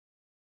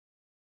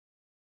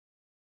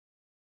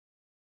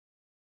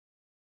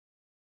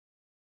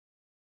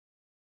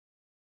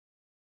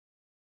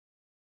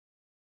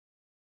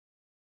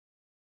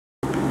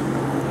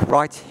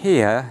Right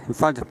here in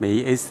front of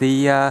me is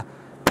the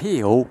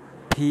Peel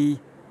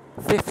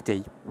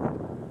P50.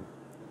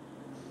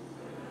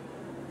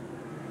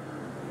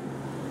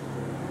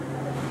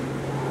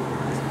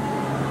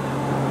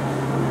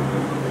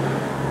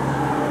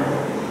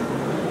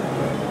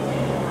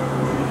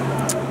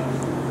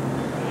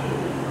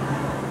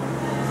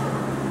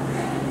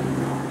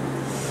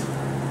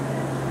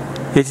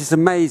 It is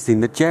amazing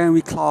that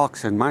Gerry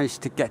Clarkson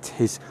managed to get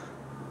his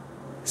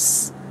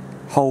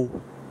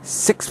whole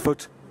 6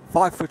 foot,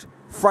 5 foot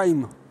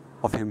frame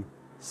of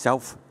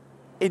himself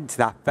into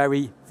that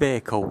very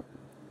vehicle.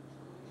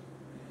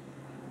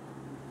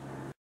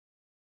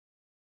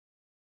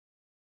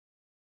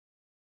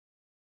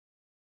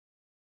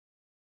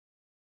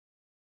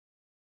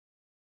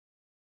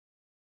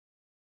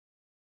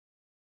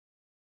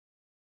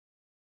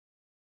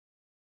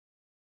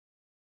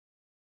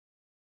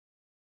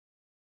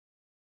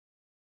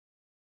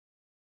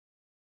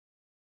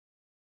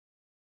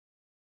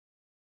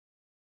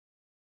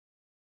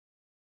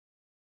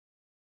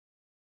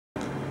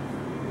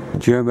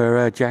 Do you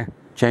remember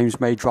James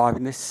May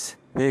driving this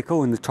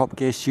vehicle in the Top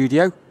Gear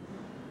studio?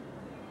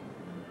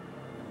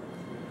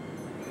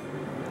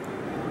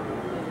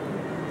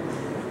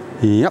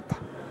 Yep,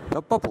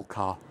 the Bubble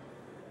Car.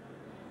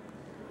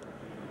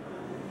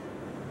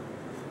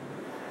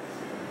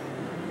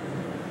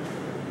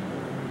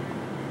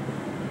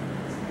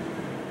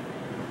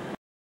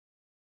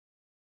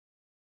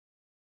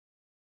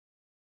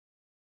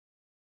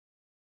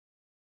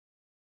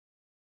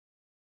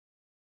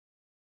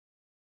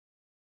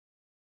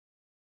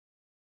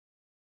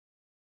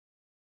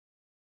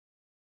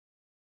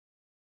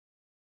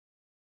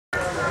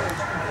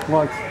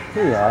 Right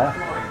here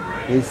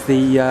is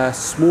the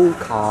small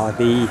car,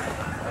 the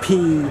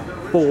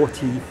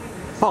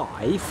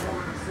P45.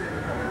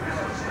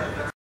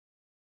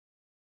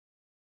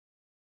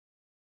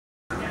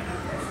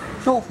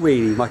 Not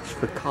really much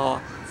of a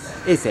car,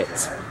 is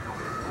it?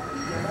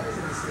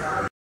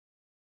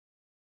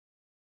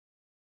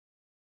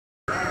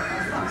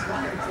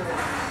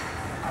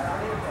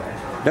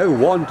 No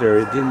wonder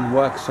it didn't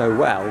work so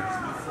well.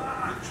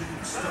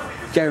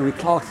 Gerry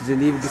Clarkson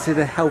didn't even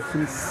consider health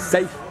and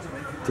safety,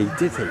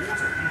 did he?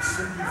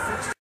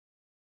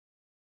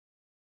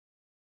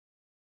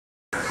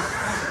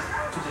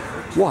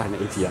 What an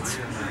idiot.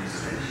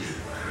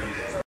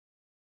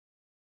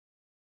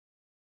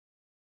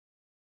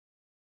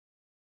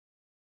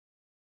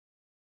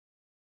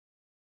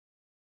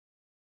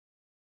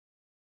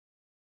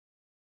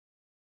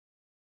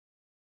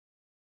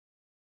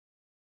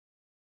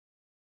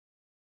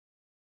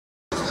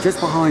 Just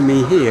behind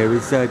me here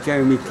is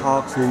Gerry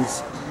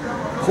Clarkson's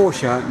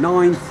Porsche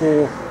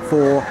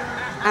 944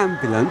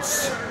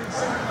 Amublance.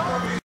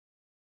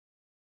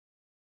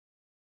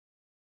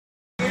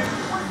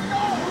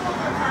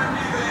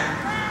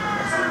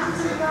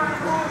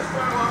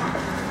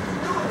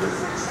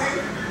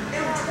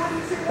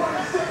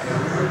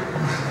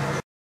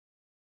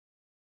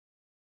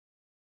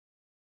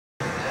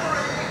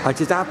 I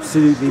just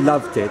absolutely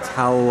loved it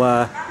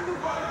how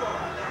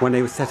when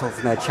they were set off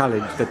in their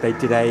challenge that they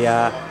did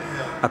a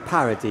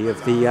parody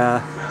of the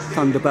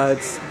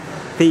Thunderbirds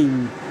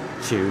theme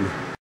tune.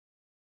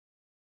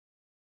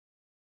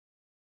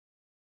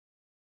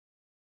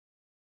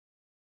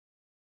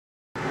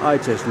 I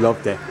just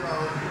loved it.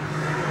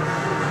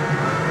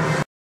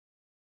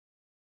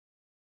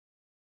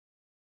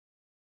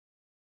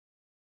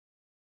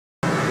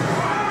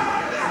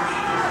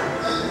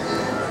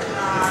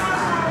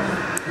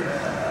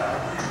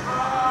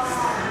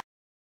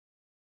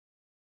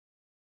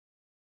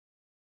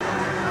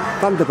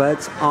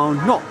 Thunderbirds are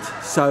not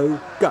so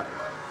go.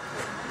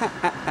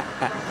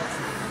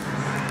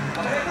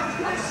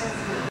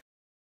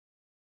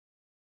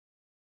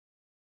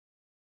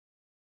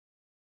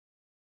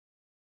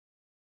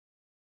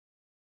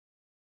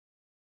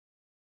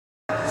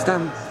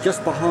 Stand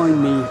just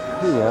behind me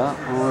here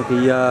are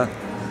the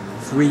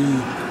 3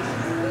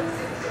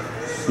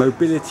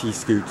 mobility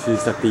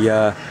scooters that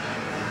the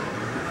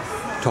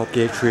Top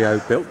Gear trio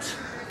built.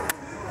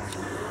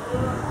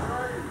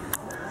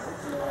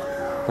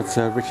 That's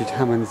Richard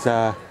Hammond's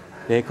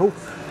vehicle.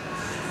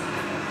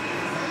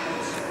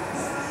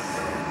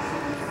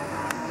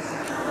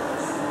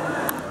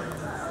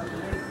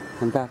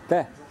 And that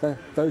there,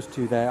 those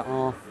two there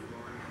are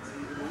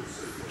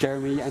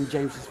Jeremy and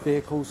James's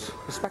vehicles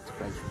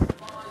respectively.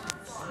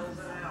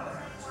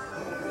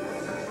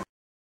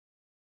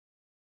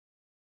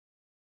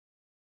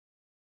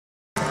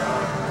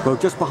 Well,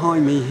 just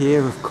behind me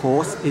here, of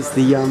course, is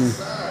the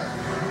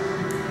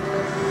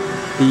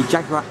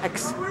Jaguar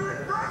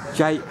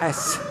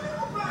XJS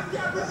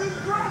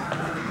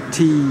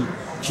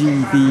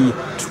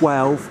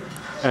TGV12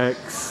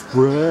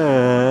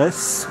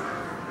 Express.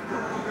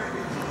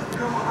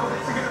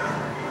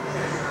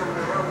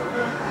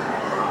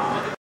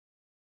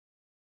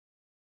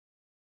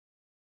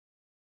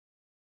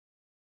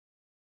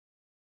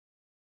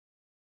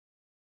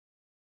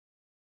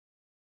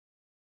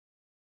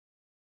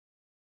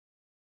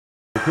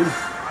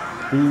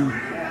 The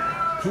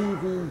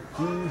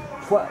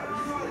PVG12.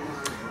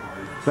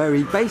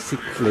 Very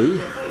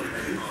basically,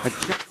 a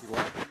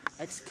Jaguar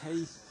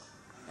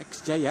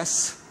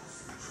XJS.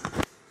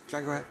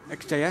 Jaguar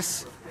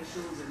XJS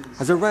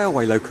has a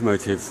railway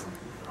locomotive.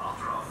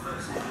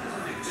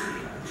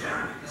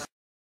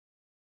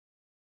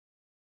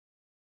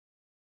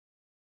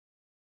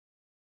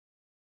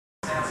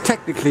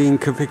 Technically, in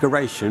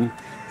configuration,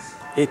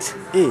 it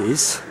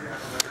is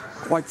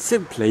quite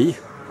simply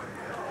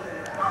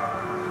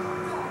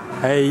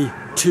a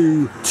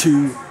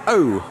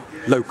 220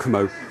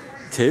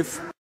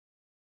 locomotive.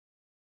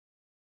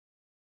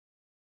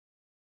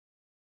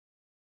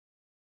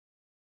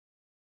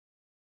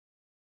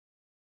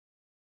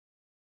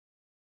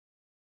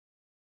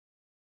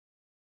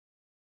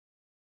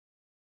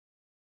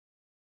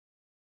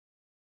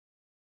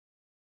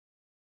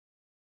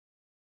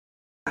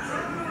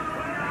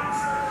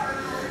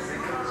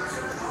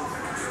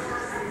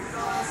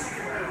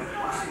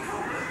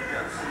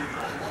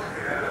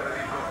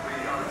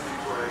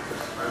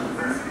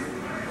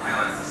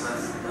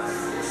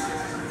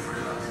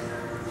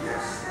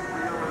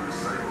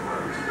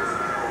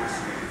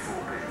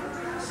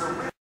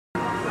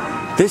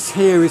 This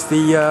here is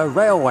the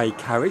railway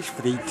carriage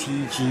for the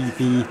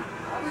TGV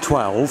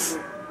 12.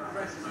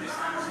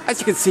 As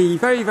you can see,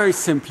 very, very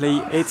simply,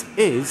 it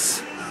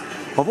is,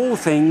 of all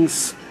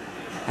things,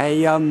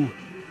 a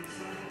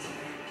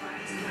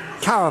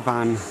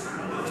caravan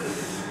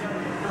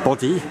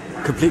body,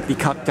 completely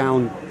cut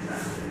down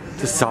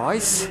to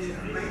size.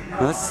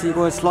 Let's see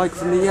what it's like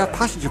from the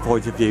passenger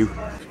point of view.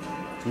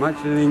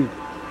 Imagining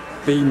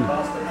being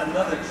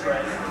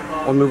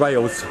on the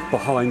rails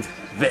behind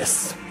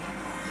this.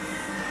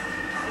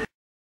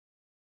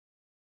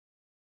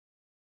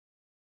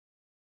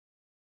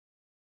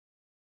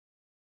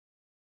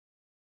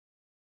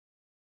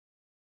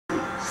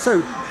 So,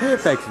 here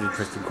begs an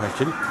interesting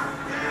question.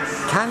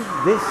 Can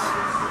this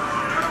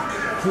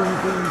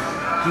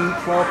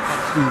PVG12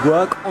 actually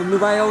work on the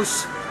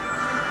rails?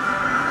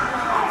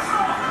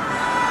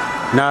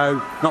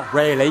 No, not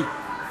really.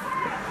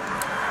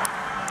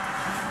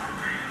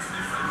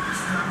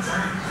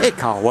 It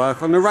can't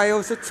work on the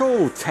rails at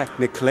all,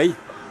 technically.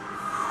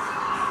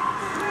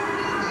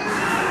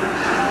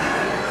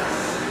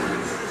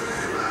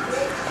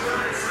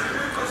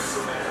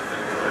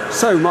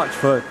 So much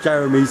for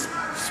Jeremy's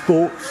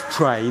sports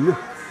train.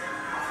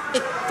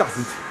 It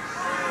doesn't.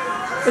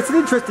 It's an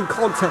interesting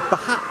concept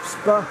perhaps,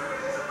 but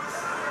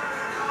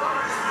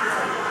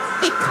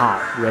it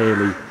can't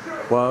really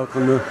work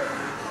on the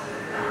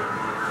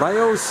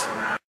rails.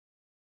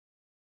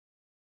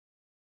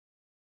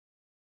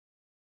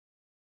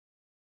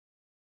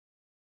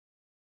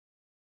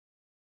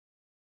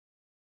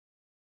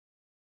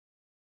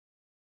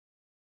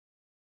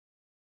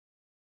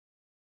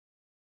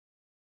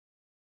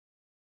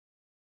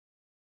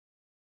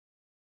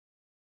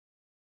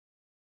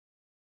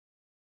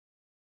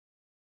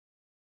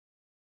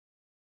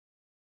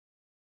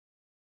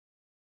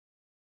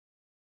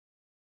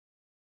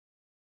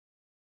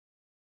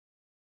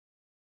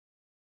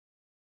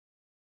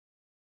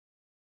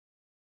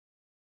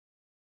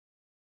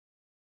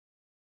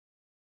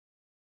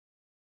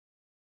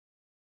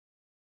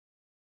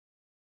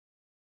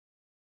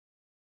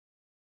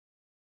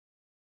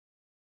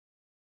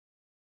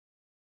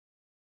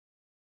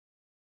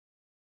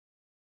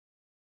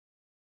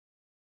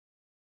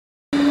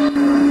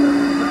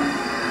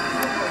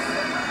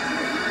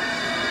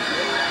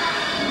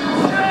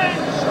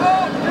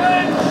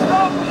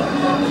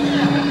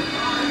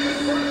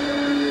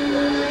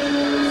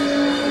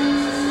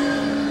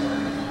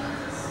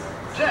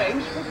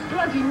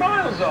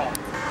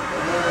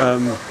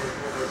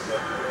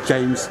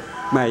 James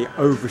May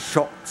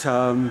overshot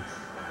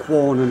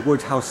Quorn and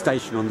Woodhouse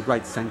Station on the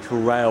Great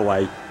Central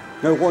Railway.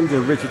 No wonder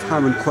Richard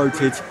Hammond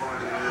quoted,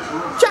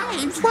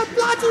 "James, we're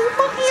bloody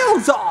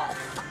miles off!"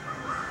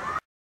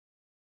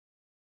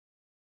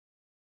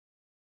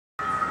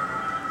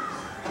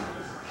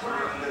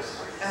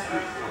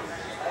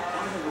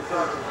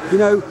 You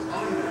know,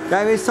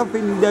 there is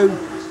something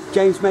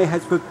James May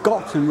has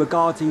forgotten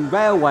regarding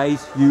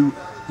railways. You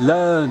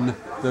learn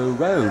the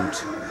road,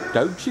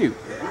 don't you?